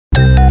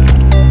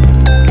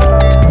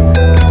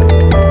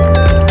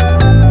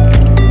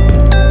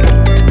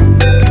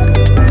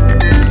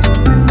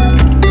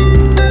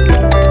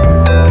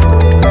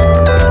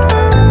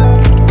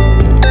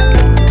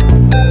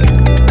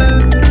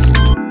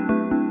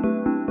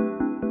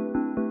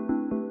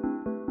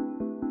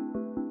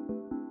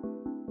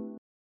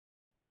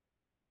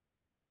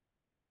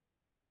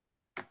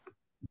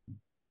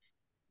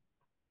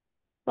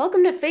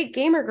Welcome to Fake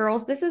Gamer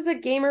Girls. This is a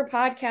gamer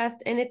podcast,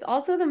 and it's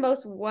also the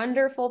most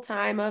wonderful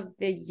time of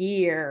the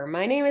year.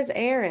 My name is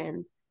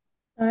Erin,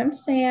 I'm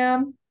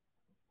Sam.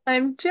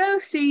 I'm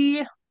Josie.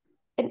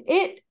 and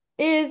it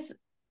is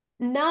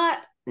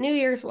not New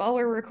Year's while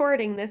we're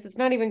recording this. It's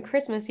not even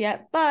Christmas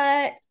yet,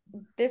 but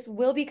this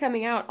will be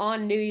coming out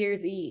on New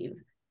Year's Eve.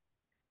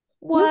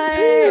 What?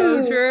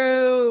 So Woohoo!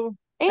 true.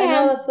 I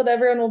know And that's what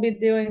everyone will be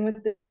doing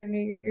with their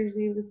New Year's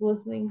Eve is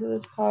listening to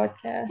this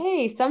podcast.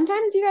 hey,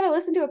 sometimes you got to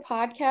listen to a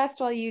podcast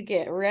while you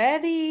get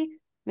ready.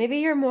 Maybe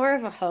you're more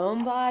of a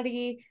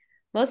homebody.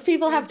 Most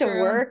people So have to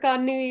true. work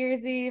on New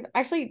Year's Eve.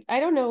 Actually, I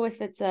don't know if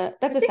that's I a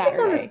think it's on a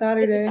Saturday. It's a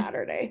Saturday.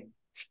 Saturday.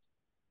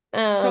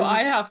 So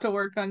I Um, have to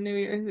work on New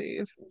Year's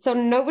Eve. so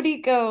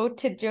nobody go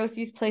to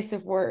Josie's place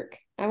of work.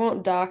 I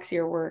won't dox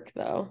your work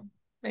though.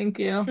 Thank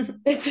you.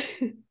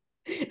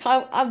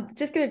 I'm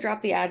just gonna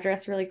drop the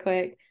address really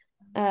quick.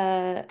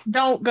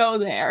 Don't go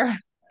there.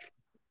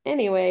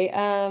 Anyway,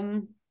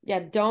 yeah,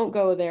 don't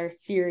go there.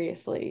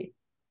 Seriously.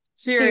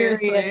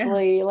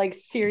 Seriously. Like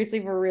seriously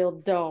for real,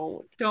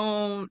 don't.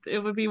 Don't. It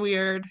would be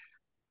weird.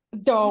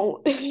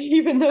 Don't.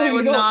 Even though I you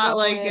would don't not know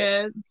like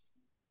it. it.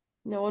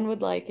 No one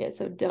would like it,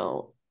 so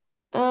don't.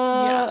 Yeah,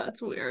 Uh,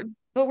 that's weird.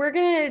 but we're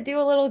gonna do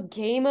a little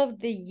game of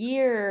the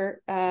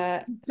year,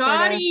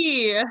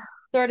 Naughty.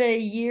 sort of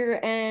year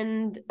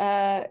end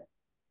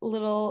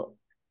little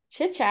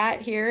chit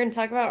chat here and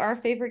talk about our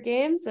favorite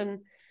games and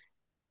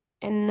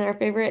our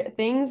favorite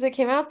things that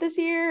came out this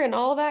year and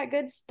all that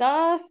good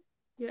stuff.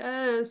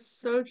 Yes,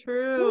 so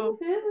true.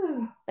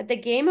 Woohoo! But the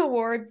Game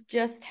Awards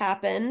just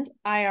happened,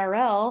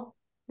 IRL.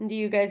 And do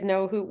you guys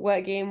know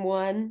what game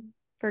won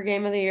for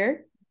Game of the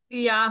Year?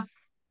 Yeah,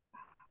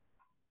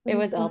 It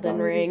was It'll Elden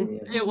probably be Ring.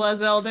 video it game.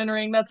 was Elden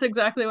Ring. That's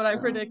exactly what I Oh.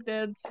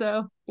 predicted.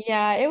 So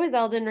Yeah, it was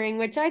Elden Ring,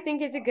 which I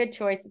think is a good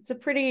choice. It's a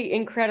pretty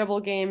incredible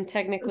game, it's a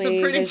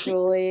technically, pretty,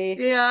 visually.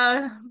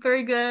 yeah,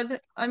 very good.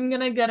 I'm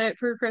gonna get it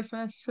for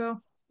Christmas. So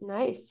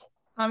Nice.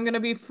 I'm gonna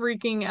be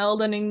freaking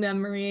Eldening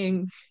them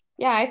rings.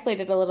 Yeah, I played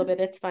it a little bit.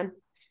 It's fun.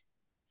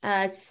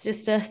 It's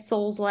just a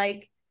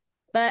Souls-like.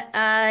 But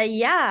yeah,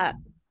 Yeah,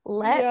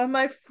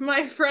 let's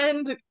my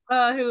friend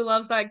who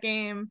loves that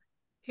game,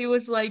 he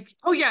was like,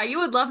 "Oh yeah, you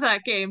would love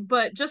that game,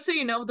 but just so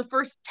you know, the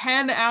first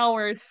 10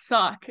 hours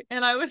suck."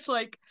 And I was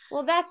like,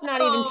 well, that's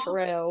not even "Oh,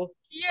 true.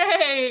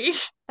 yay."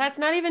 That's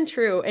not even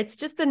true. It's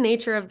just the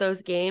nature of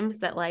those games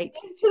that like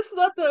I just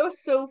thought that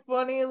was so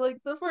funny. Like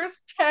the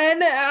first 10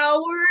 that's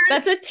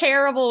hours. a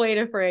terrible way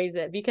to phrase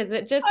it because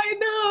it just I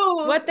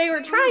know. what they were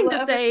He was trying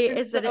to say laughing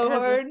is that it so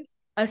has hard.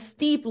 a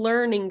steep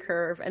learning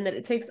curve and that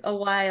it takes a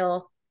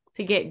while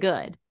to get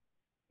good.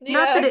 Not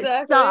Yeah, that it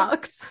exactly.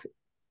 sucks.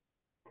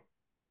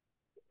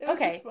 It was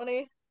just Okay.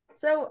 funny.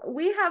 So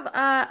we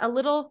have a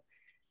little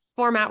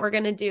format we're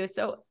going to do.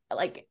 So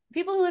like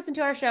people who listen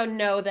to our show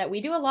know that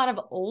we do a lot of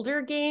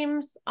older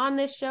games on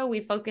this show. We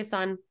focus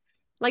on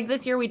like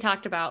this year we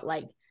talked about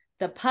like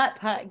the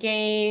putt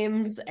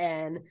games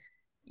and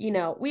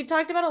we've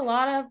talked about a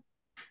lot of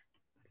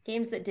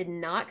games that did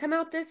not come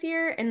out this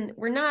year and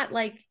we're not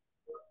like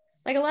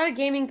a lot of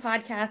gaming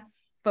podcasts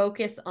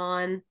focus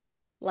on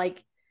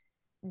like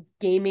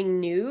gaming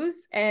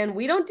news and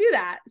we don't do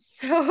that.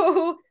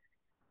 So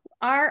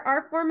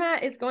our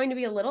format is going to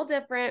be a little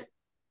different.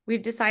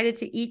 We've decided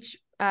to each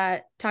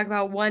talk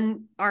about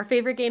our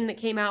favorite game that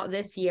came out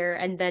this year,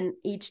 and then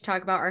each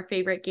talk about our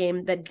favorite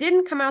game that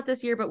didn't come out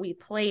this year, but we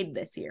played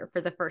this year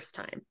for the first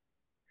time.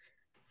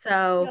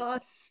 So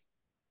Yes.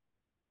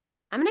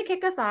 I'm going to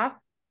kick us off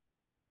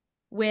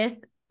with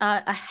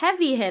a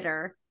heavy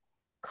hitter,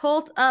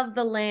 Cult of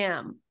the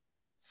Lamb.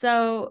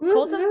 So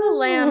Cult of the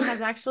Lamb Woohoo! has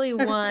actually I've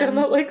done won.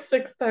 that like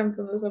 6 times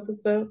in this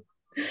episode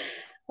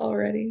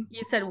already.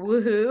 You said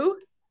woohoo.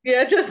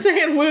 Yeah, just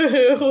saying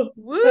woohoo.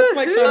 That's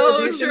my Woohoo. So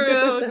contribution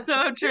to this true.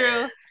 episode. So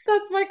true.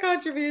 That's my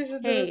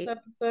contribution to this Hey,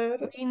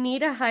 episode. we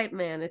need a hype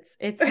man. It's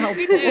We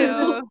helpful.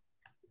 do.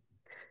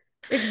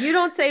 If you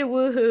don't say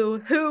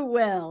woohoo, who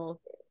will?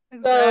 So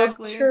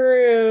Exactly.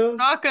 true.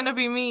 Not gonna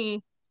be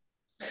me.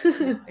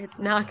 No, it's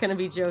not going to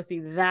be Josie,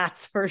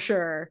 that's for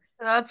sure.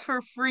 That's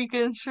for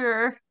freaking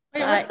sure.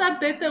 Wait, Uh, what's that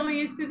bit that we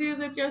used to do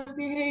that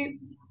Josie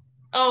hates?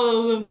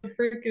 Oh, the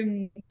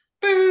freaking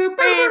boo, boo,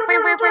 boo,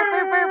 boo,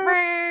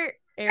 boo.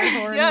 air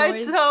horn Yeah,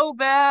 it's noise. so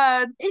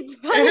bad. It's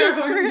funny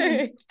as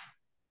frick.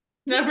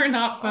 Never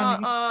not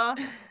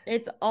funny.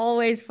 It's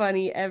always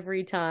funny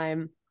every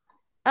time.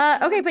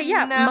 Okay, but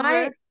yeah,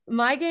 Never.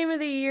 my game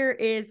of the year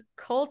is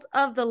Cult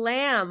of the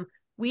Lamb.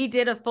 We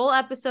did a full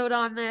episode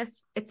on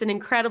this. It's an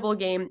incredible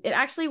game. It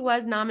actually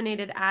was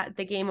nominated at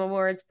the Game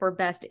Awards for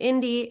Best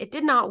Indie. It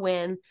did not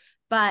win,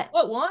 but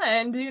What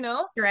one? Do you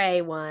know?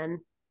 Stray won.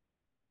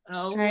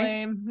 Oh, Stray?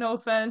 lame. No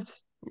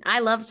offense. I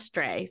loved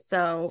Stray,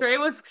 so Stray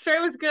was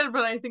good,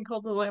 but I think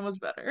Cult of the Lamb was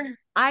better.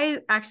 I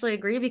actually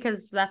agree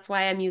because that's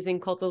why I'm using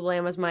Cult of the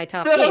Lamb as my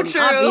top So game,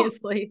 true.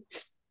 obviously.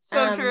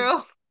 So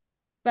true.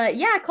 But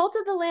yeah, Cult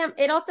of the Lamb,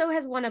 it also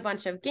has won a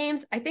bunch of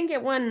games. I think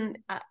it won,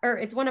 or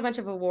it's won a bunch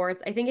of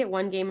awards. I think it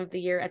won Game of the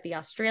Year at the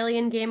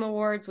Australian Game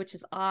Awards, which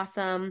is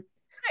awesome.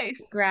 Nice.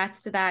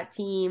 Congrats to that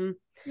team.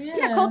 Yeah,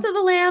 Yeah. Cult of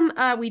the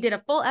Lamb. We did a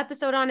full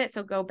episode on it,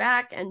 so go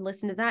back and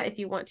listen to that if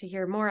you want to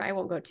hear more. I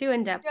won't go too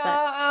in depth, but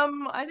Yeah,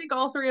 I think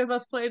all three of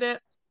us played it.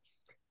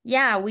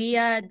 yeah, we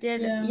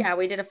did Yeah. yeah,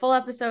 we did a full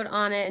episode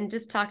on it and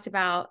just talked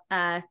about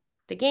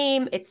the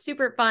game. It's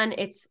super fun.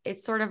 It's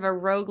sort of a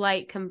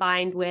roguelike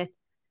combined with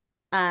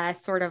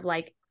sort of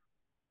like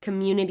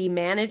community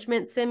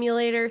management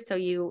simulator. So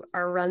you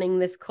are running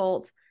this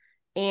cult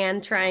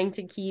and trying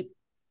to keep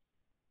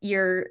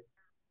your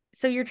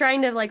so you're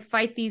trying to like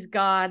fight these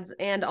gods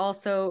and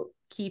also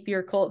keep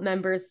your cult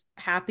members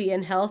happy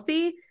and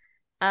healthy.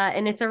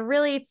 And it's a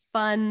really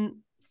fun,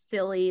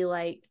 silly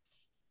like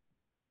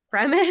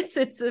premise.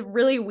 It's a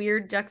really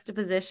weird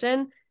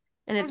juxtaposition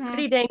and it's Mm-hmm.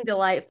 pretty dang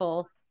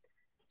delightful.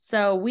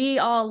 So we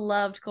all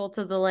loved Cult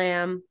of the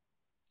Lamb.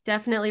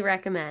 Definitely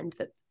recommend.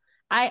 But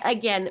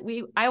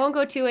I won't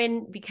go too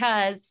in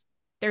because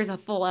there's a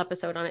full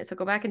episode on it. So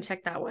go back and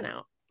check that one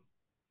out.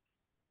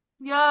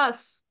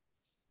 Yes.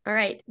 All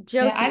right, Yeah,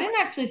 Josie. I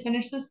didn't actually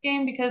finish this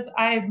game because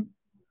I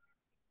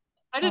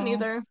didn't oh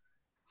either.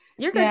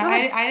 You're good. yeah, Go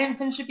ahead. I didn't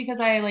finish it because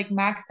I like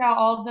maxed out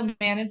all of the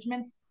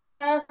management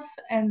stuff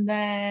and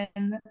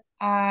then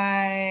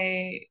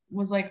I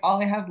was like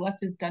all I have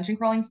left is dungeon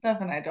crawling stuff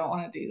and I don't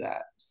want to do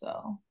that.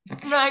 So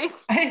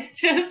Nice. I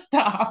just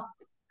stopped.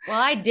 Well,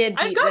 I did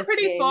I beat got this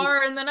pretty game.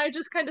 far and then I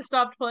just kind of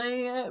stopped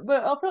playing it,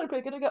 but I'll probably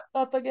pick it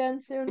up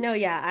again soon. No,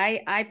 yeah,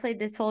 I played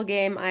this whole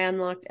game. I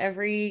unlocked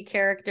every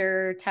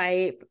character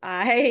type.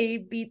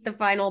 I beat the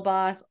final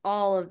boss,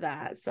 all of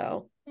that.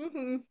 So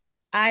Mm-hmm.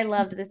 I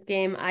loved this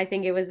game. I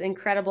think it was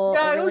incredible, a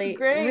Yeah, it was really,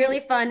 great. really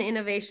fun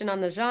innovation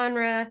on the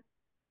genre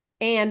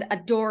and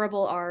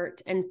adorable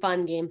art and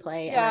fun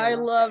gameplay. And Yeah, I I loved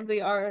it. love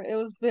the art. It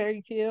was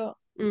very cute.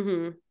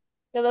 Mm-hmm.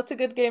 Yeah, that's a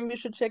good game. You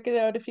should check it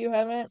out if you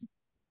haven't.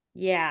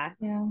 Yeah.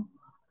 Yeah.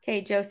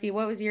 Okay, Josie,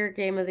 what was your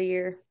game of the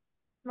year?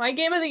 My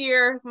game of the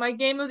year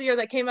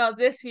that came out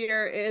this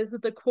year is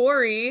The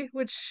Quarry,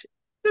 which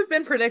has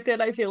been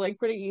predicted, I feel like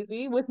pretty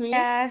easy with me.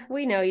 Yeah,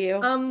 we know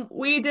you.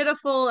 We did a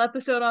full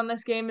episode on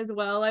this game as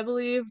well, I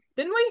believe.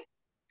 Didn't we?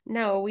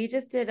 No, we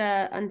just did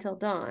Until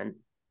Dawn.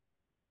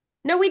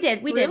 No, we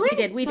did. We did. Really? We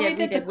did. We No, we did.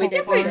 We did the did. We cult did.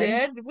 Yes, We we did.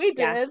 one. did. We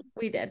Yeah, did.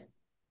 we did.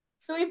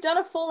 So we've done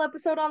a full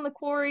episode on The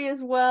Quarry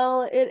as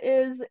well. It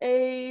is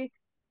a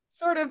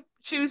sort of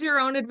choose your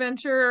own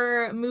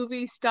adventure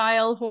movie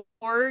style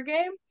horror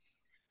game.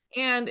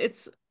 And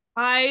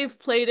I've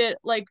played it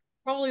like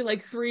probably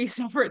like three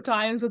separate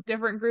times with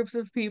different groups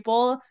of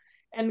people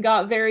and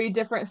got very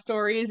different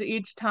stories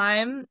each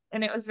time,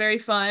 and it was very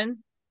fun.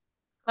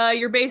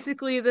 You're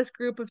basically this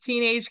group of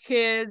teenage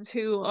kids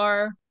who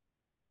are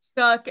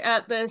stuck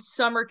at this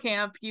summer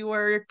camp you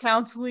were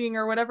counseling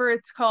or whatever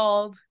it's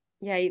called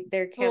Yeah,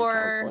 they're camp for.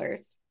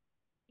 counselors.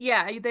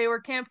 Yeah, they were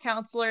camp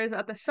counselors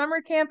at the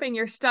summer camp, and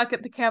you're stuck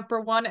at the camp for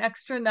one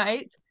extra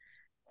night,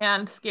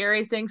 and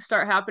scary things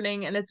start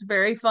happening, and it's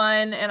very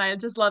fun. And I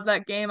just love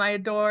that game. I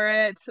adore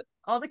it.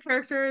 All the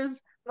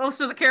characters, most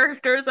of the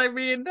characters, I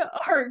mean,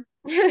 are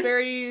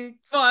very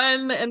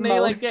fun, and they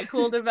like Most. get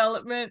cool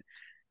development.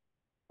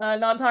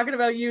 Not talking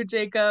about you,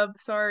 Jacob.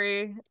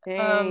 Sorry. Um,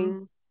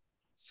 Dang.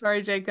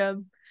 sorry,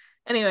 Jacob.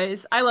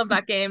 Anyways, I love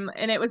that game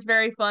and it was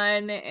very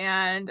fun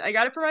and I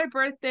got it for my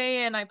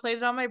birthday and I played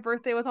it on my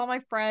birthday with all my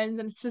friends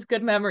and it's just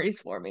good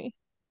memories for me.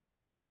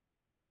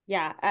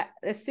 Yeah,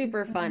 it's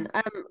super Yeah. fun.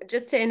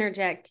 Just to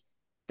interject,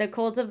 the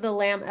Cult of the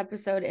Lamb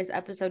episode is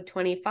episode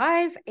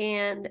 25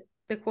 and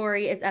The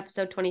Quarry is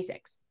episode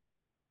 26.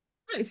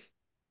 Nice.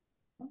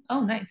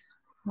 Oh, nice.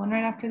 One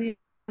right after the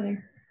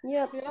other.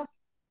 Yep. Yeah.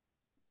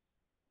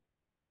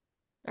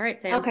 All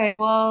right, Sam. Okay,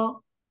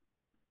 well,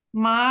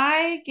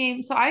 my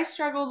game, so I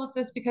struggled with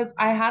this because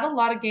I had a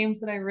lot of games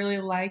that I really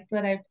liked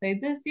that I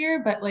played this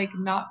year, but like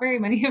not very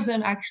many of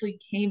them actually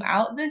came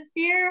out this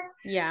year.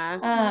 Yeah.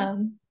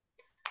 Mm-hmm.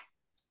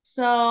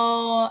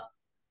 So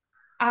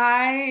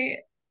I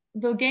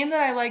the game that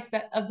I liked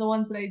that of the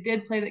ones that I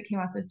did play that came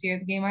out this year,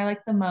 the game I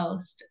liked the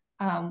most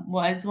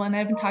was one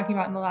I've been talking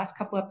about in the last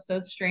couple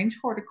episodes, Strange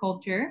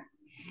Horticulture.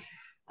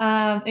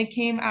 It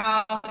came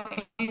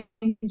out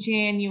in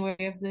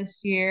January of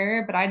this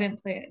year, but I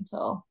didn't play it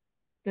until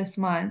this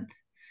month.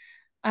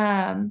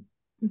 Um,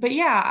 but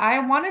yeah, I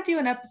want to do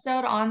an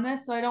episode on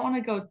this, so I don't want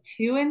to go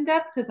too in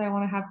depth because I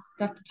want to have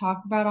stuff to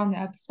talk about on the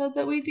episode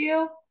that we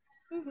do.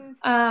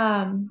 Mm-hmm.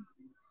 Um,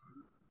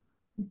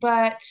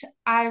 but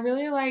I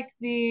really like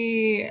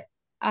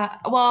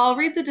well, I'll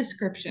read the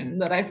description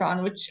that I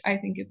found, which I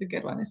think is a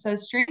good one. It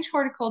says Strange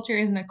Horticulture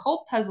is an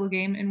occult puzzle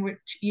game in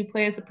which you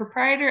play as a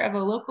proprietor of a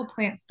local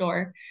plant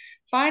store,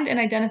 find and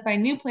identify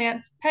new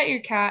plants, pet your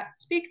cat,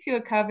 speak to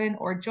a coven,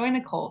 or join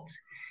a cult.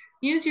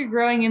 Use your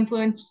growing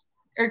influence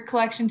or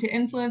collection to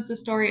influence the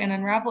story and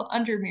unravel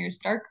Undermere's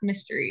dark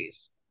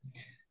mysteries.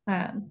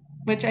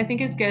 Which I think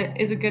is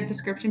a good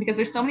description because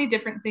there's so many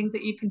different things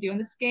that you can do in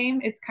this game.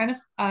 It's kind of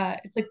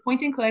it's like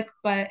point and click,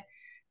 but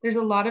there's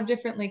a lot of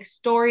different like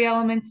story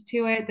elements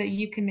to it that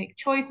you can make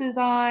choices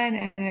on,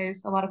 and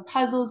there's a lot of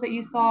puzzles that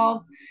you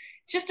solve.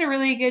 It's just a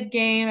really good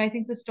game. I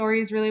think the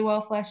story is really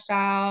well fleshed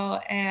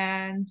out,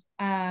 and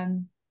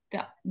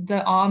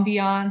the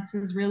ambiance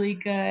is really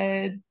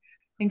good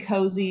and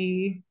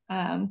cozy,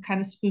 kind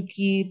of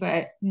spooky,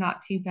 but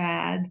not too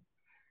bad.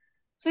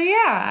 So yeah,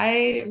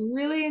 I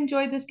really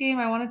enjoyed this game.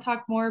 I want to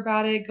talk more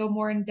about it, go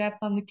more in depth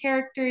on the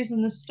characters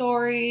and the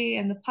story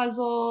and the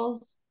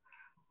puzzles.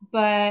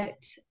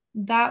 But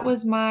that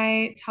was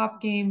my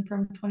top game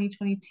from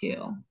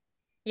 2022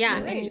 Yeah,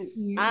 for this and Nice.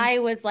 year. I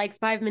was like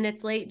 5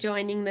 minutes late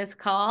joining this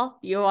call.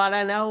 You want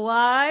to know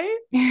why?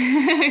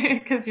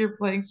 Because you're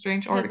playing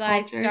Strange Because I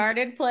Horticulture.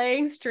 started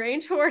playing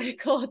Strange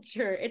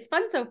Horticulture. It's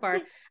fun so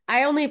far.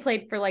 I only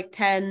played for like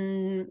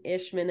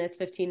 10-ish minutes,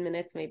 15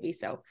 minutes maybe.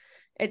 So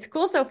it's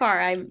cool so far.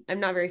 I'm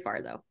not very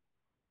far though.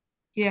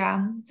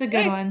 Yeah, it's a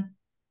good Nice. one.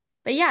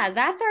 But yeah,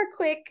 that's our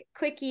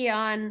quickie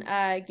on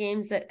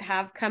games that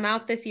have come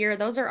out this year.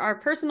 Those are our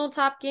personal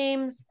top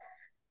games.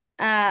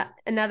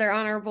 Another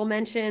honorable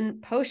mention,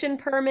 Potion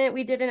Permit,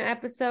 we did an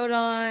episode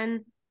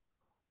on.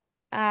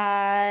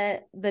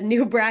 The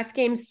new Bratz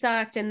game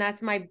sucked, and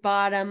that's my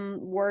bottom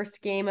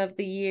worst game of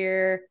the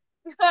year.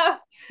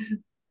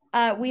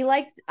 I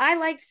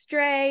liked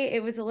Stray.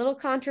 It was a little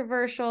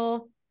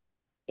controversial.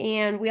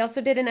 And we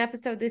also did an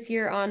episode this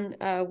year on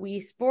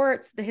Wii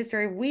Sports, the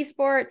history of Wii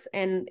Sports,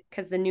 and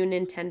because the new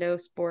Nintendo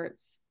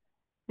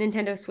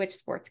Switch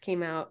Sports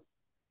came out.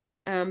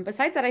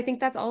 Besides that, I think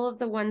that's all of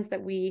the ones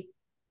that we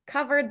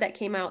covered that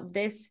came out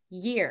this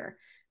year.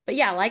 But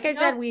yeah, like I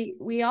said, Yep.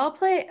 we all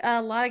play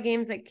a lot of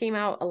games that came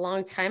out a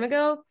long time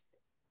ago.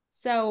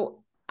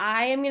 So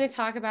I am going to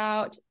talk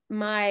about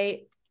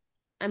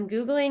I'm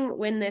Googling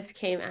when this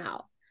came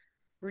out.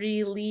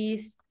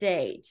 Release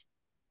date.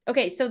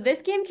 Okay, so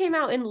this game came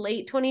out in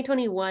late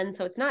 2021,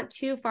 so it's not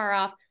too far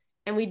off.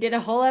 And we did a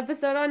whole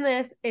episode on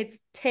this. It's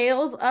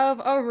Tales of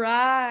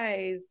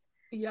Arise.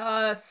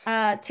 Yes.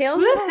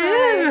 Tales of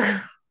Arise.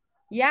 Woohoo!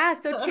 Yeah,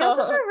 so Tales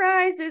of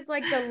Arise is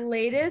like the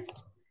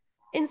latest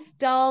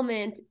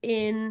installment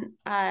in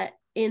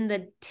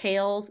the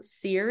Tales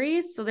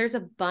series. So there's a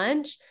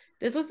bunch.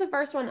 This was the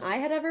first one I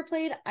had ever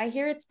played. I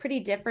hear it's pretty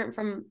different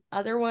from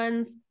other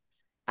ones.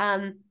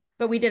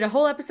 But we did a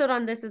whole episode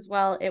on this as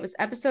well. It was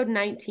episode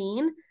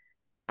 19.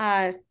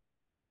 Uh,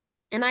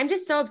 and I'm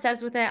just so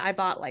obsessed with it. I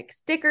bought like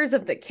stickers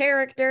of the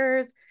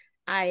characters.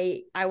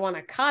 I want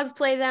to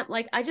cosplay them.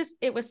 Like I just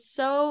it was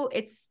so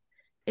it's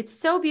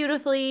so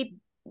beautifully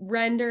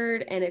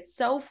rendered and it's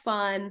so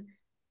fun.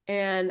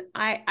 And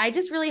I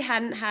just really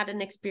hadn't had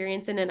an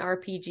experience in an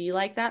RPG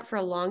like that for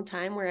a long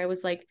time where I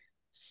was like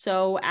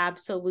so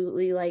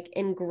absolutely like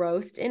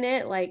engrossed in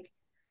it. Like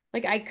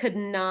I could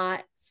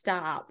not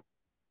stop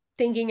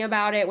thinking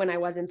about it when I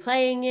wasn't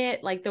playing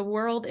it. Like the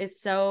world is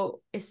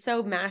so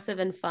massive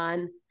and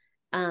fun.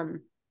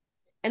 Um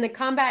and the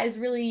combat is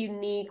really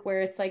unique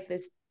where it's like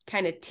this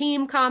kind of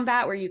team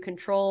combat where you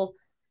control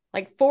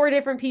like four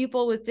different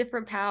people with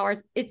different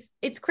powers.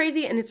 It's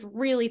crazy and it's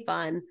really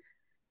fun.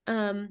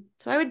 So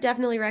I would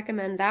definitely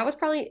recommend. That was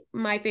probably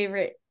my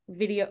favorite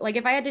video. Like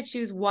if I had to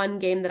choose one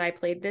game that I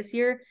played this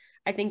year,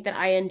 I think that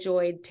I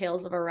enjoyed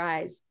Tales of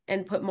Arise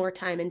and put more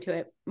time into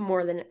it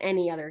more than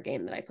any other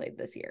game that I played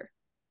this year.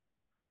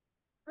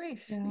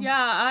 Great. Yeah.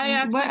 Yeah, I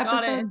And what actually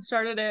got it and episode?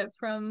 started it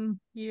from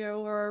you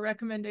or a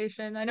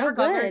recommendation. I Oh, never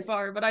got very good.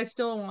 far, but I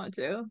still want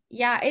to.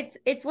 Yeah,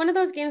 it's one of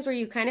those games where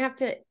you kind of have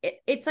to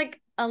it's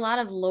like a lot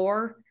of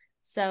lore.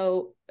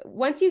 So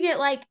once you get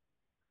like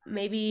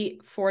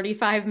maybe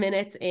 45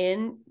 minutes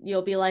in,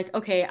 you'll be like,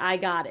 okay, I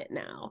got it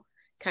now,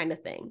 kind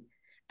of thing.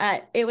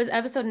 It was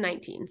episode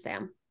 19,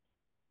 Sam.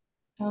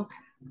 Okay,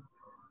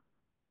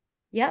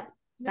 Yep, Yep.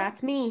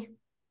 that's me. cool.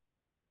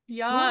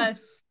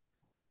 Yes.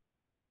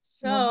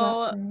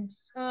 Love that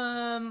So,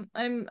 phrase.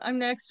 I'm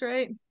next,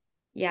 right?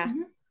 Yeah.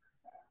 Mhm.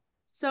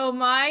 So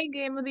my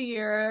game of the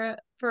year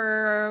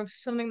for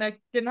something that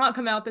did not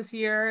come out this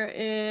year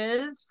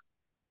is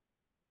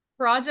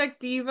Project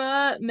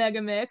Diva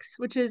Megamix,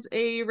 which is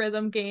a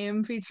rhythm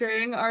game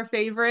featuring our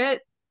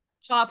favorite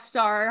pop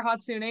star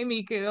Hatsune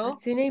Miku.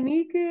 Hatsune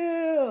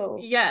Miku.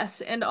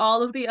 Yes, and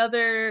all of the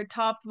other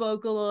top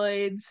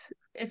Vocaloids,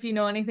 if you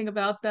know anything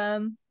about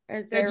them.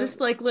 Is They're there just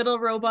like little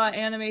robot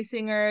anime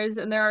singers,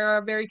 and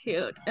they're very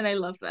cute, and I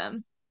love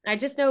them. I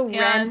just know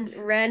And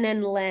Ren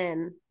and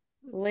Len.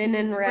 Lin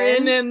and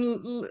Rin Ren.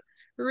 and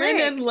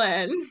Rin and Frick.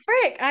 Len.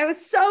 Frick, I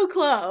was so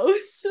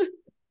close.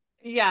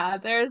 Yeah,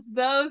 there's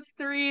those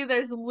three.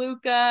 There's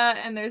Luca,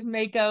 and there's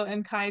Mako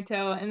and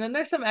Kaito, and then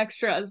there's some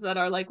extras that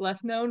are like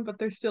less known, but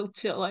they're still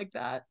chill like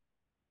that.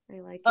 I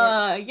like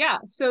it. Yeah,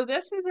 so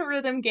this is a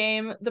rhythm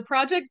game. The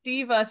Project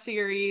Diva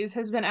series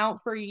has been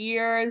out for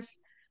years,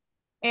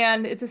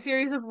 and it's a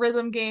series of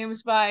rhythm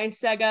games by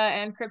Sega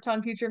and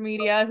Krypton Future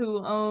Media,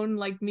 who own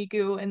like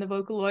Miku and the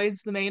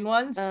Vocaloids, the main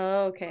ones.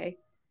 Oh, okay.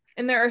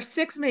 And there are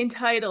six main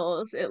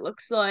titles, it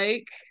looks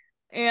like.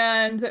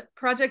 And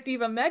Project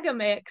Diva Mega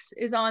Mix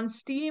is on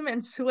Steam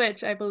and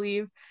Switch, I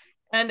believe.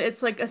 And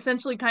it's like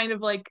essentially kind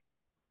of like,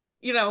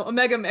 a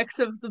mega mix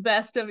of the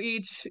best of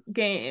each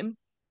game.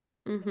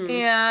 Mm-hmm.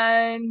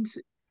 And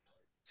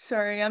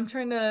sorry, I'm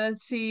trying to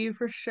see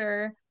for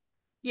sure.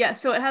 Yeah,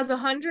 so it has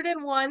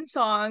 101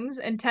 songs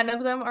and 10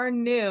 of them are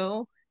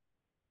new.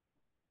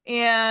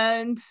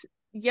 And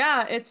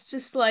yeah, it's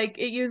just like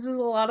it uses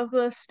a lot of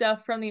the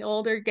stuff from the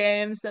older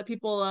games that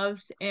people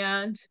loved,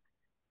 and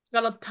it's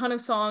got a ton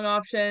of song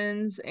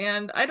options.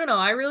 And I don't know,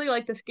 I really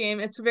like this game.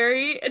 It's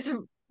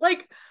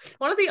like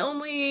one of the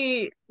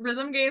only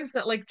rhythm games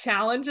that like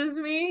challenges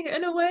me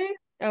in a way.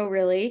 Oh,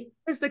 really?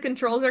 Because the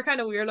controls are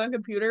kind of weird on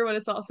computer, but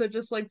it's also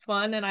just like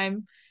fun, and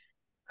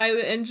I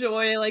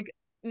enjoy like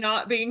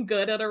not being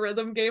good at a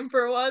rhythm game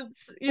for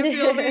once. You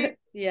feel me?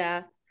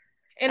 Yeah.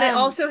 And it Um,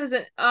 also has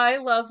an I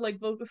love like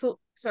vocal.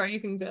 Sorry, you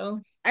can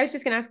go. I was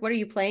just gonna ask, what are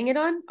you playing it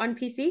on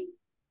PC?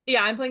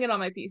 Yeah, I'm playing it on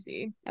my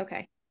PC.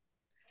 Okay.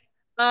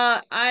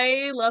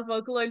 I love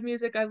Vocaloid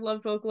music. I've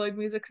loved Vocaloid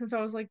music since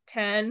I was like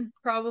 10,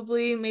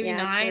 probably, maybe Yeah,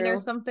 9 or true.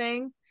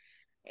 something.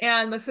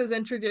 And this has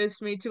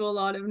introduced me to a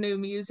lot of new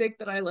music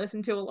that I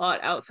listen to a lot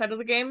outside of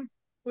the game,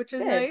 which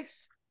is Good.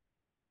 nice.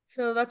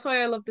 So that's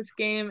why I love this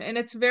game. And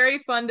it's very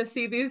fun to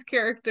see these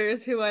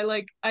characters who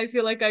I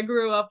feel like I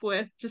grew up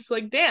with just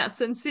like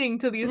dance and sing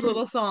to these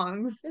little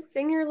songs. Just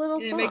sing your little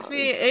And it makes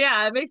me, songs.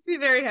 yeah, it makes me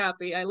very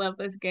happy. I love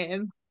this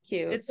game.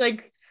 Cute. It's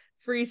like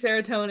free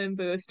serotonin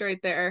boost right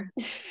there.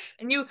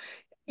 And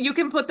you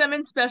can put them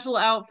in special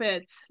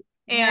outfits,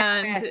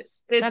 and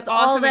Yes. it's That's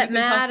all awesome, and you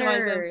that can customize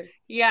them. matters.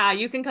 Yeah,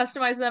 you can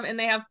customize them, and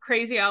they have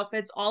crazy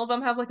outfits. All of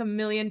them have like a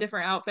million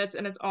different outfits,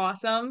 and it's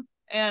awesome,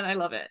 and I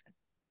love it.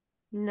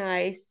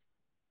 Nice.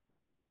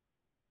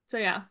 So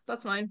yeah,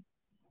 that's mine.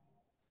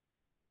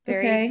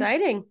 Very Okay.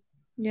 exciting.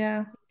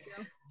 Yeah.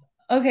 Yeah.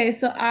 Okay,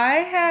 so I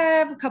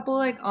have a couple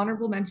like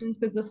honorable mentions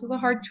because this was a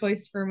hard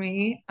choice for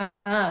me.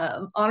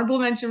 Honorable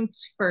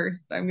mentions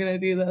first. I'm gonna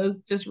do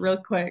those just real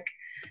quick.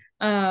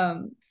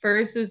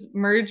 First is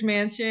Merge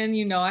Mansion.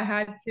 You know, I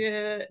had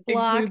to include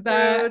Blocked, True,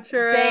 that.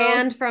 true.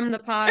 banned from the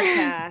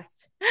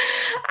podcast.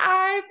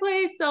 I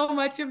play so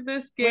much of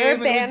this We're game. It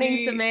would banning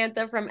be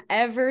Samantha from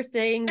ever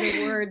saying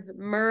the words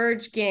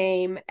merge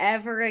game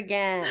ever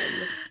again.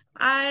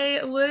 I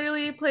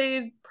literally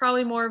played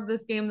probably more of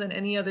this game than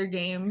any other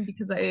game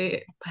because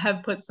I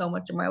have put so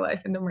much of my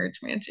life into Merge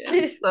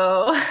Mansion.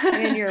 So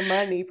And your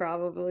money,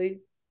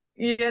 probably.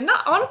 yeah,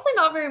 not honestly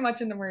not very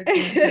much into Merge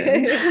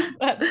Mansion.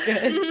 That's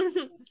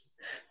good.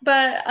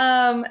 But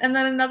and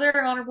then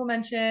another honorable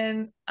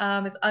mention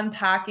is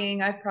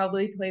Unpacking. I've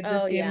probably played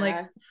this Oh, game like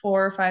yeah.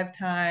 4 or 5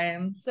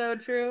 times. So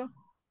true.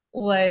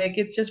 Like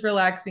it's just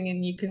relaxing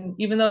and you can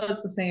even though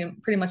it's the same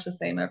pretty much the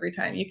same every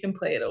time, you can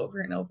play it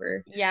over and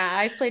over. Yeah,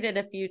 I've played it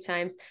a few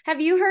times.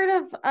 Have you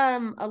heard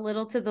of A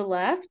Little to the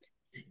Left?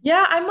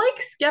 Yeah, I'm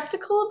like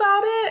skeptical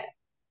about it.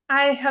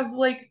 I have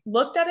like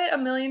looked at it a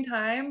million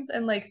times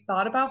and like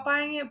thought about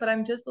buying it, but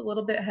I'm just a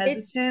little bit It's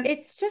hesitant.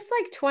 it's just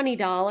like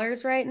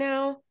 $20 right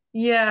now.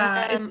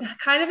 Yeah, it's Um,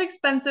 kind of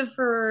expensive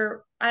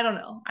for, I don't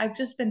know. I've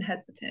just been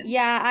hesitant.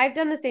 yeah, I've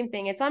done the same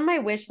thing. It's on my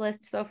wish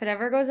list, so if it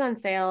ever goes on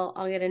sale,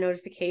 I'll get a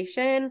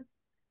notification.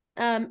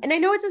 And I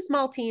know it's a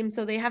small team,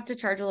 so they have to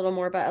charge a little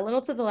more, but A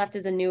Little to the Left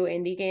is a new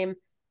indie game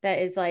that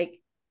is like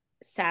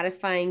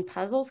satisfying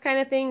puzzles kind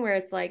of thing where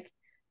it's like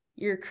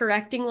you're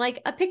correcting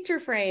like a picture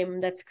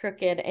frame that's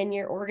crooked and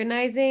you're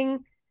organizing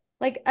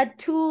like a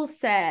tool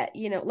set,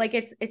 like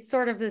it's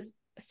sort of this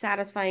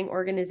satisfying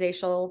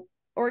organizational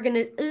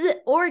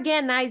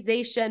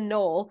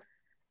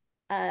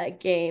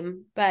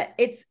game, but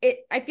it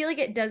I feel like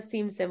it does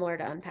seem similar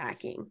to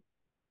Unpacking.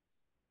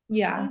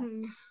 Yeah.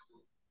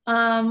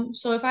 Mhm.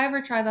 So if I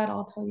ever try that,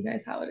 I'll tell you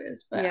guys how it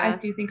is, but I Yeah.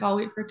 do think I'll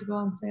wait for it to go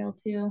on sale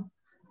too.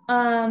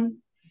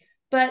 Um,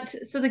 But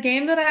so the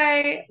game that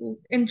I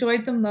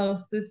enjoyed the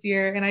most this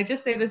year, and I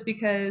just say this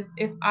because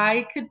if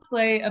I could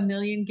play a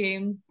million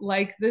games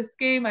like this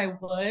game, I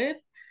would.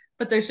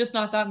 But there's just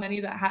not that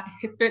many that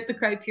fit the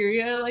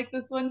criteria like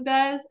this one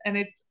does, and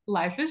it's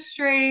Life is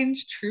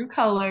Strange: True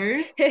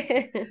Colors,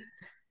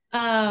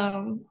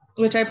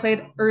 which I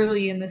played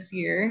early in this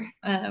year.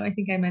 I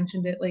think I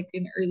mentioned it like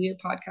in earlier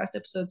podcast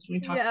episodes when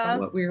we talked about Yeah.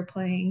 what we were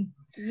playing.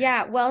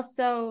 Yeah, well,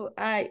 so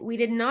we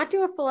did not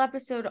do a full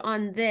episode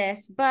on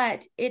this,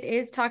 but it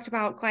is talked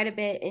about quite a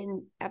bit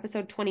in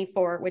episode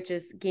 24, which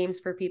is games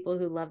for people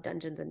who love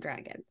Dungeons and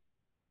Dragons.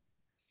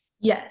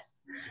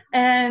 Yes.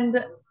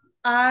 And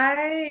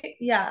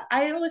yeah,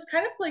 I was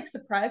kind of like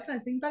surprised when I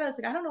was thinking about it. I was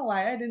like, I don't know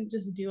why I didn't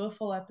just do a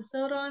full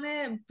episode on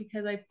it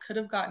because I could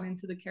have gotten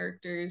into the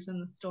characters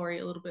and the story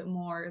a little bit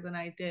more than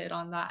I did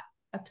on that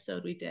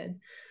episode we did.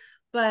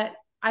 But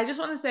I just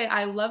want to say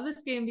I love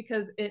this game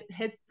because it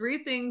hits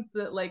three things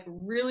that like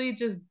really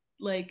just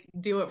like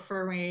do it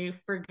for me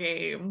for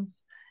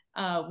games.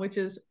 Which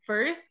is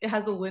first, it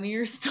has a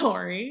linear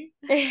story.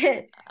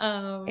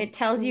 It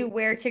tells you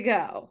where to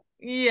go.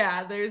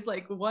 Yeah, there's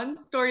like one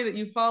story that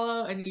you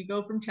follow and you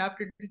go from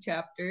chapter to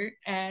chapter.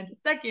 And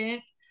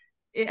second,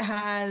 it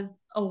has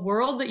a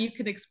world that you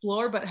can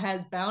explore but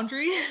has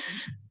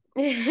boundaries.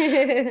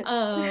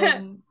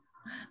 um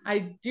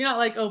I do not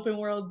like open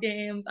world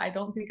games. I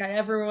don't think I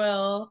ever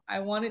will. I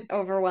want It's it.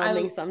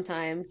 overwhelming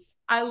sometimes.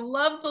 I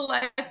love the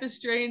Life is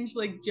Strange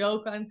like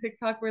joke on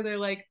TikTok where they're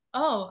like,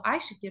 "Oh, I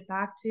should get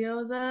back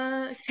to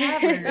the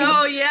cavern."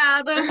 Oh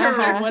yeah, those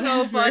are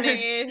so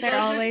funny. They're Those are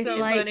always so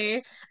like,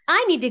 funny.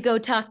 I need to go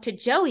talk to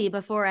Joey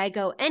before I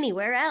go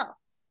anywhere else.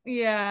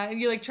 Yeah,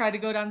 you like try to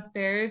go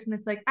downstairs and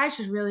it's like, I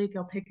should really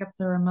go pick up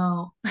the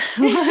remote.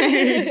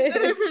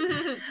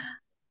 Like,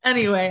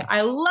 anyway,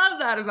 I love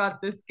that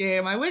about this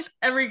game. I wish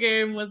every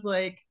game was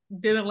like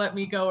didn't let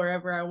me go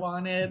wherever I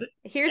wanted.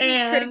 Here's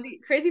this And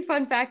crazy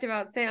fun fact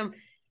about Sam.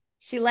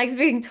 She likes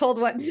being told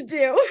what to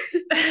do.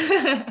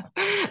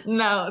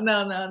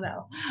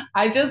 no.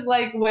 I just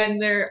like when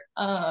they're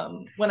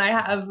when I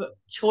have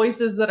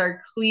choices that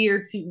are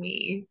clear to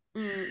me.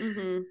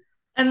 Mm-hmm.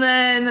 And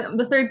then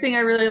the third thing I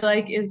really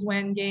like is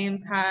when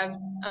games have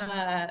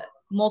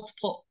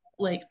multiple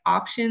like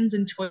options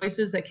and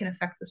choices that can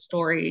affect the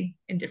story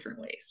in different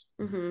ways.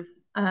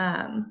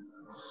 Mm-hmm.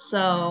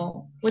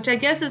 So which I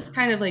guess is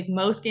kind of like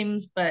most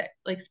games, but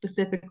like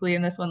specifically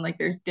in this one, like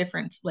there's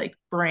different like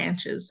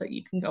branches that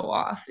you can go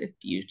off if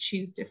you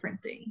choose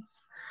different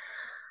things.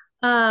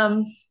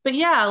 But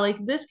yeah,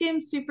 like this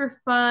game's super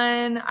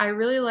fun. I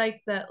really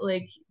like that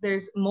like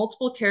there's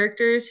multiple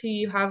characters who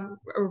you have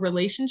a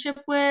relationship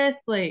with,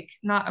 like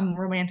not a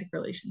romantic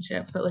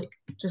relationship, but like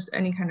just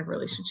any kind of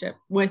relationship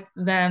with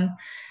them.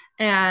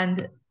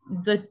 And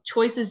the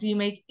choices you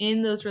make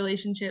in those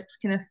relationships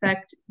can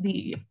affect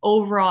the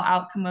overall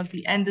outcome of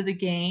the end of the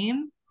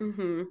game.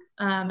 Mm-hmm.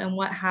 And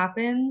what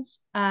happens.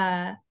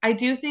 I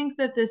do think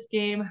that this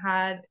game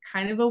had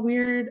kind of a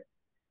weird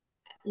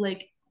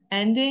like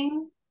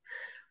ending,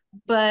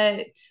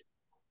 but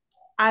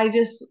I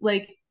just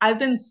like I've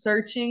been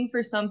searching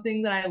for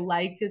something that I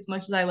like as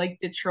much as I like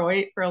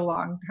Detroit for a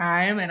long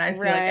time, and I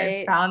feel like I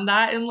Right. found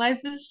that in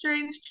Life is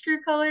Strange True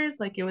Colors.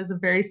 Like it was a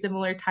very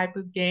similar type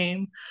of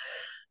game.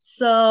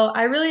 So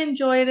I really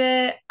enjoyed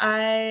it.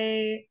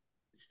 I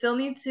still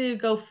need to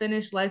go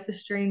finish Life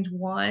is Strange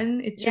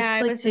 1. It Yeah, just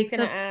I like was just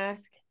gonna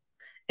ask.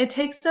 it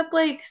takes up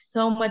like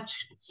so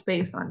much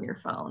space on your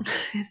phone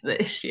is the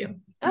issue.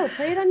 Oh,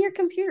 play it on your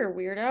computer,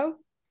 weirdo.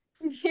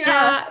 Yeah.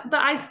 Yeah, but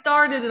I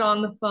started it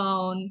on the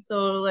phone,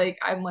 so like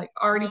I'm like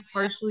Oh already yeah.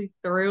 partially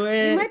through You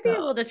it. might be So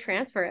able to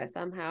transfer it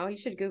somehow. You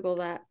should Google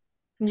that.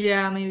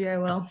 yeah, maybe I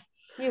will.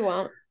 You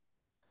won't.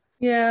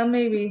 Yeah,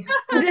 maybe.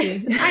 We'll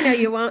see. I know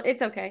you won't.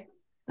 It's okay.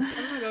 I'm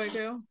not going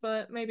to,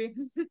 but maybe.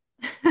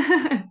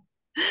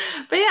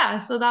 But yeah,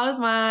 so that was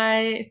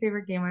my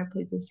favorite game I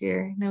played this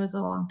year, and it was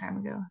a long time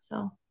ago.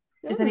 So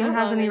It if wasn't anyone that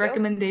has long any ago.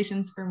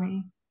 recommendations for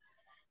me,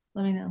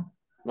 let me know.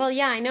 Well,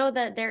 yeah, I know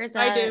that there's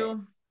I a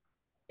do.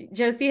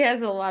 Josie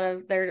has a lot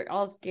of they're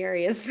all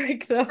scary as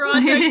frick though.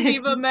 Project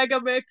Diva Mega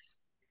Mix.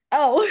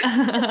 Oh.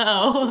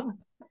 Oh.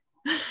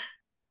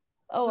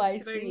 Oh,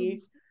 Just I kidding.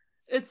 see.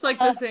 It's like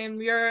Uh, the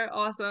same. You're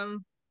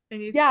awesome.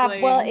 And you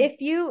yeah, well,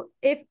 slaying.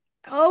 if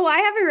oh, I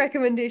have a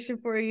recommendation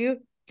for you.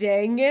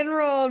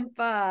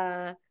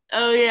 Danganronpa.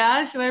 Oh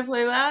yeah, should I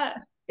play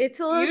that? It's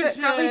a little You bit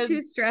probably should.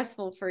 too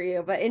stressful for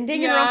you, but in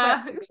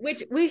Danganronpa, Yeah.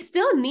 which we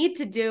still need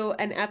to do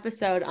an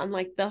episode on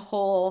like the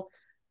whole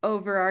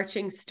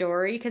overarching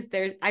story because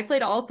there's I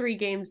played all three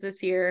games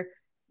this year.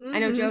 I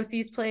know Mm-hmm.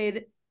 Josie's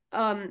played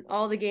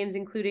all the games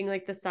including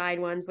like the side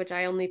ones, which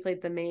I only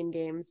played the main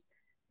games.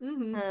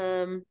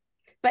 Mm-hmm.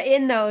 But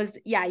in those,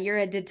 yeah, you're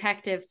a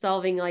detective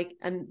solving like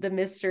the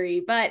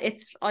mystery, but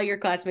it's all your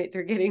classmates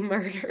are getting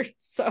murdered.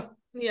 So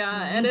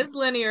Yeah, it Mhm. is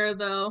linear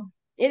though.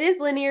 it is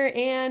linear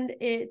and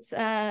it's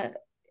and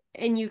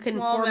you can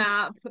Small form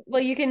map.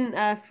 well you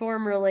can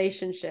form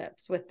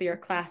relationships with your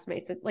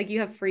classmates. Like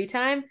you have free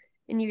time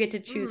and you get to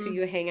choose who Mm-hmm.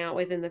 you hang out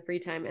with in the free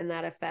time and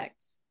that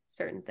affects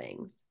certain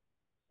things.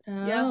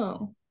 Yeah.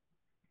 Oh,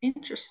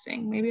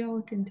 interesting. Maybe I'll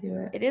look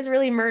into it. It is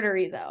really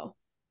murdery though,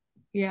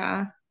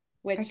 Yeah, I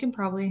which can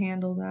probably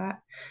handle that.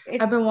 I've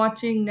it's been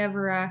watching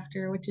Never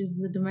After, which is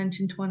the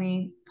Dimension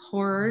 20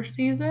 horror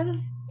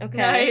season, okay.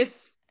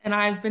 Nice. and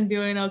I've been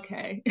doing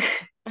okay.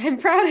 I'm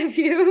proud of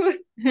you.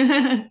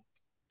 Thank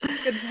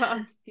Good job.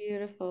 That's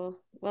beautiful.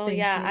 Well,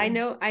 yeah, I you.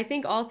 know. I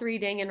think all three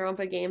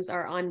Danganronpa games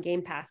are on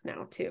Game Pass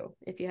now too,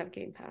 if you have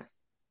Game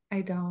Pass.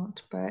 I don't,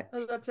 but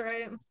Oh, that's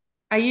right.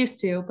 I used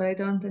to, but I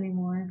don't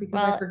anymore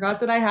because I Well, forgot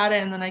that I had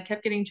it and then I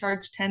kept getting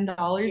charged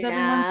 $10 every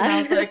month. And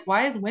I was yeah. like,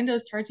 why is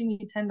Windows charging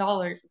me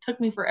 $10? It took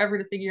me forever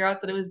to figure out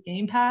that it was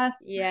Game Pass.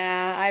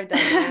 Yeah, I've done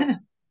that.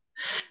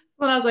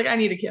 But I was like, I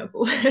need to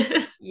cancel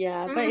this.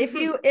 Yeah, but if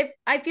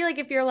I feel like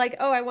if you're like,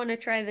 oh, I want to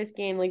try this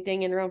game like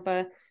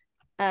Danganronpa,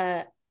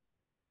 uh,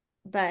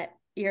 but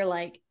you're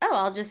like, oh,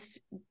 I'll just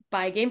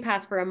buy Game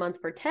Pass for a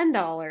month for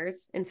 $10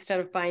 instead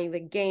of buying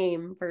the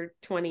game for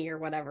 20 or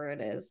whatever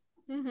it is.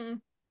 Mm-hmm.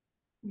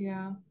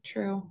 Yeah,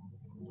 true.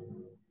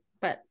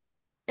 But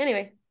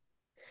anyway,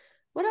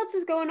 what else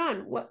is going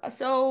on? What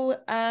so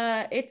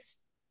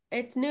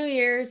it's New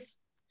Year's.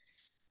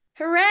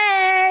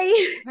 Hooray!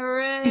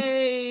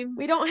 Hooray.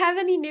 We don't have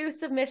any new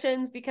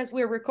submissions because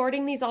we're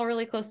recording these all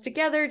really close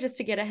together just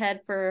to get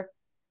ahead for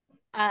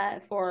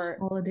for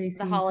holiday the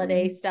season.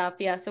 holiday stuff.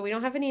 Yeah, so we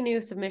don't have any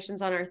new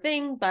submissions on our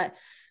thing, but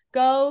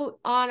go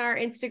on our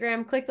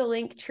Instagram, click the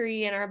link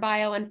tree in our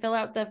bio, and fill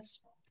out the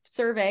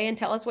survey and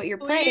tell us what you're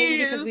playing,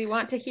 because we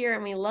want to hear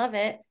and we love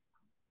it.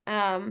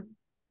 I'm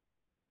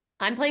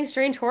playing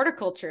Strange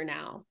Horticulture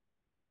now.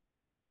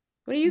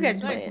 What are you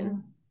guys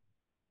playing?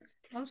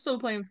 I'm still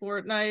playing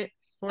Fortnite.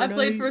 I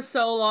played for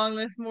so long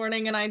this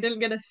morning and I didn't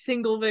get a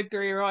single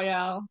victory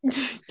royale.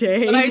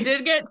 But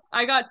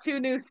I got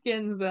 2 new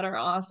skins that are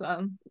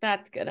awesome.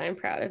 That's good. I'm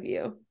proud of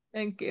you.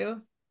 Thank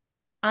you.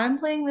 I'm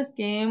playing this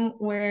game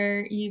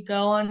where you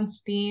go on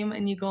Steam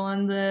and you go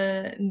on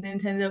the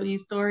Nintendo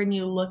eStore and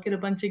you look at a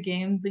bunch of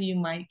games that you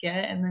might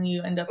get, and then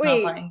you end up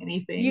not buying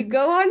anything. You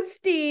go on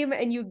Steam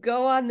and you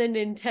go on the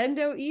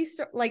Nintendo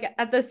eStore like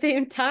at the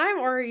same time,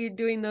 or are you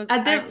doing those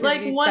activities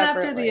like one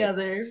separately? after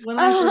the other? One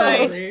after the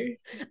other.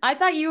 I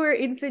thought you were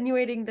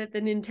insinuating that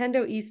the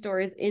Nintendo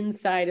eStore is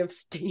inside of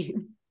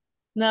Steam.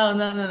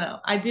 No.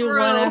 I do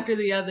one after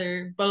the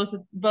other, both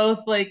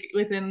like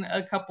within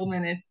a couple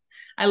minutes.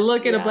 I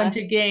look at a bunch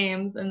of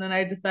games and then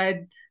I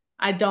decide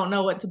I don't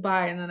know what to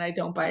buy, and then I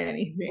don't buy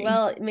anything.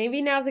 Well,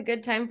 maybe now's a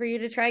good time for you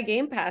to try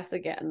Game Pass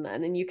again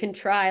then, and you can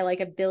try like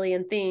a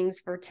billion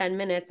things for 10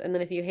 minutes, and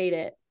then if you hate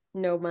it,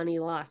 no money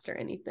lost or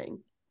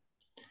anything.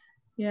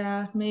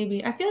 Yeah,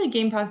 maybe. I feel like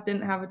Game Pass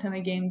didn't have a ton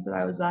of games that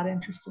I was that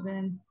interested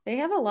in. They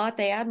have a lot.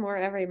 They add more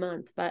every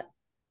month, but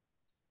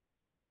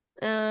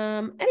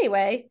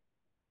anyway,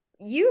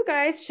 you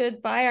guys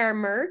should buy our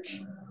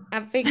merch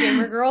at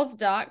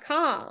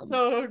figgamergirls.com.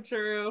 So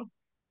true.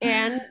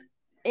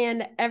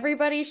 And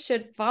everybody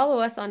should follow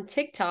us on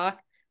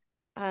TikTok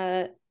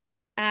at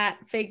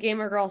Fig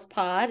Gamer Girls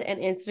Pod, and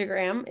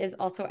Instagram is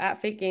also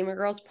at Fig Gamer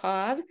Girls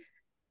Pod.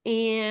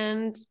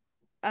 And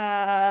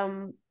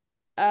join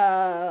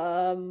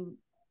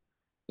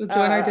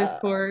our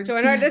Discord.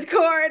 Join our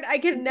Discord. I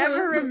can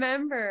never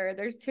remember.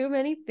 There's too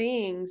many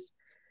things.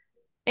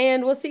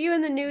 And we'll see you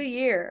in the new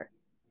year.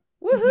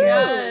 Woohoo!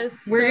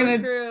 Yes, we're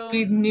gonna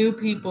be new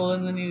people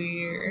in the new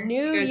year.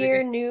 New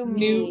year, new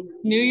me.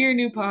 New year,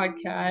 new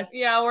podcast.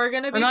 Yeah, we're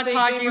gonna be. We're not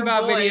talking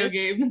about video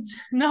games.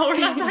 No, we're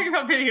not talking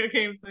about video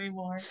games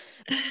anymore.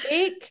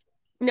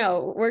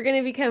 No, we're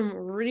gonna become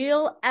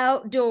real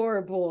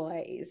outdoor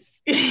boys.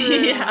 True,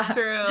 yeah,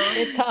 true.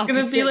 It's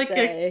gonna be like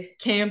a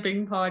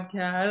camping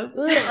podcast.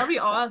 That'd be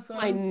awesome.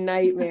 My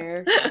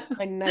nightmare.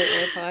 My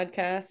nightmare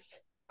podcast.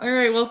 All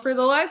right, well, for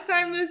the last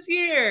time this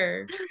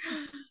year,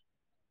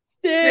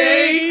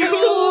 stay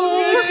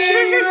cool,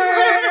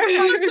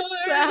 gamers.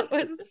 That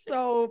was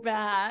so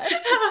bad.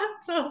 That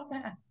was so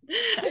bad.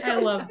 I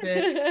loved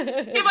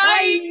it. Okay,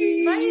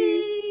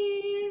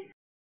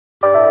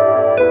 bye.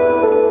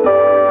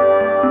 Bye.